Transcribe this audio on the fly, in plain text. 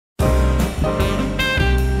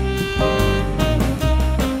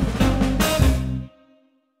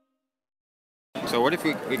So what if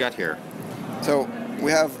we got here? So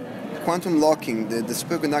we have quantum locking. The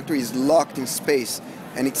superconductor is locked in space,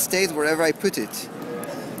 and it stays wherever I put it.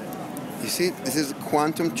 You see, this is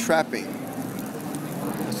quantum trapping.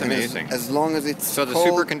 That's amazing. As long as it's so the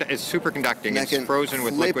cold, it's superconducting. It's frozen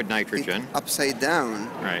with liquid nitrogen. Upside down.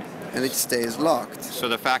 Right. And it stays locked. So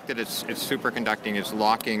the fact that it's superconducting is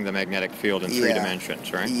locking the magnetic field in 3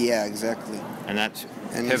 dimensions, right? Yeah, exactly. And that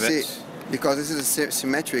and pivots. You see, because this is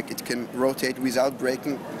symmetric, it can rotate without break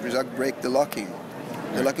the locking.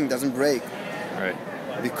 The locking doesn't break. Right.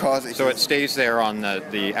 Because it stays there on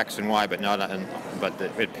the X and Y, but not on,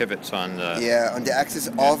 it pivots on the on the axis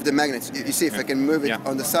of the magnets. You see, if I can move it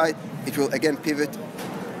on the side, it will again pivot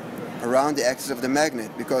around the axis of the magnet,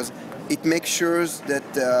 because it makes sure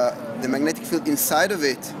that the magnetic field inside of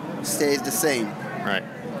it stays the same. Right.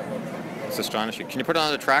 It's astonishing. Can you put it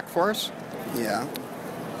on the track for us? Yeah.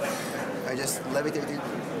 I just levitate it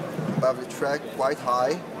above the track quite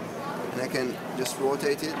high, and I can just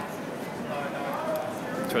rotate it.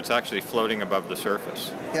 So it's actually floating above the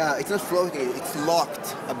surface. Yeah, it's not floating, it's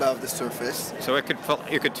locked above the surface. So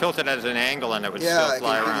you could tilt it at an angle and it would still fly around.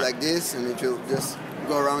 Yeah, I can do it like this, and it will just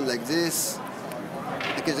go around like this.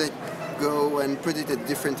 Because I go and put it at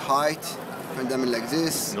different height, put them like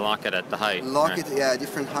this. And lock it at the height. Lock it, yeah,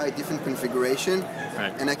 different height, different configuration.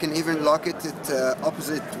 Right. And I can even lock it at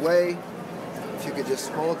opposite way. If you could just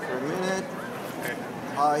hold for a minute.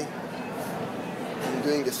 High. I'm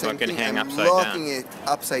doing the same thing. I'm locking it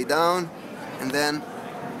upside down, and then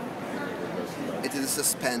it is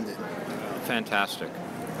suspended. Fantastic.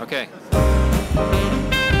 Okay.